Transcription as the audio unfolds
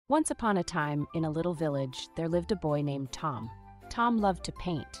Once upon a time, in a little village, there lived a boy named Tom. Tom loved to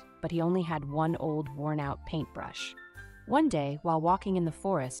paint, but he only had one old, worn-out paintbrush. One day, while walking in the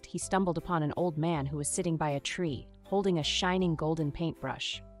forest, he stumbled upon an old man who was sitting by a tree, holding a shining golden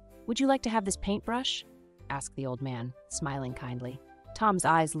paintbrush. "Would you like to have this paintbrush?" asked the old man, smiling kindly. Tom's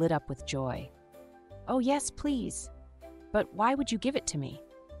eyes lit up with joy. "Oh yes, please. But why would you give it to me?"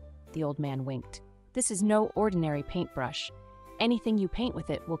 The old man winked. "This is no ordinary paintbrush. Anything you paint with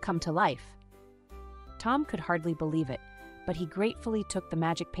it will come to life." Tom could hardly believe it, but he gratefully took the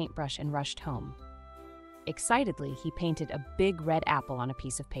magic paintbrush and rushed home. Excitedly, he painted a big red apple on a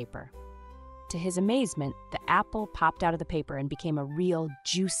piece of paper. To his amazement, the apple popped out of the paper and became a real,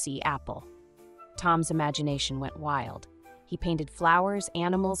 juicy apple. Tom's imagination went wild. He painted flowers,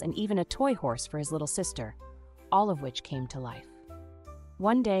 animals, and even a toy horse for his little sister, all of which came to life.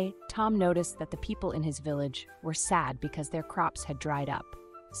 One day, Tom noticed that the people in his village were sad because their crops had dried up.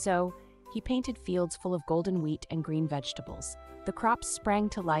 So, he painted fields full of golden wheat and green vegetables. The crops sprang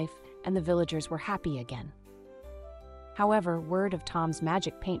to life, and the villagers were happy again. However, word of Tom's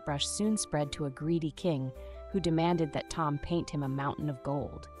magic paintbrush soon spread to a greedy king, who demanded that Tom paint him a mountain of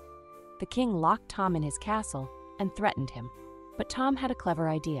gold. The king locked Tom in his castle and threatened him. But Tom had a clever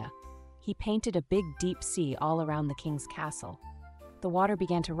idea. He painted a big, deep sea all around the king's castle. The water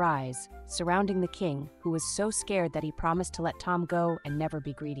began to rise, surrounding the king, who was so scared that he promised to let Tom go and never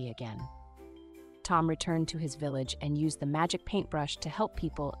be greedy again. Tom returned to his village and used the magic paintbrush to help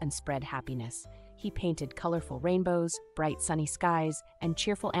people and spread happiness. He painted colorful rainbows, bright sunny skies, and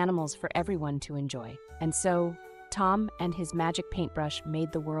cheerful animals for everyone to enjoy. And so, Tom and his magic paintbrush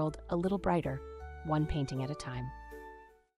made the world a little brighter, one painting at a time.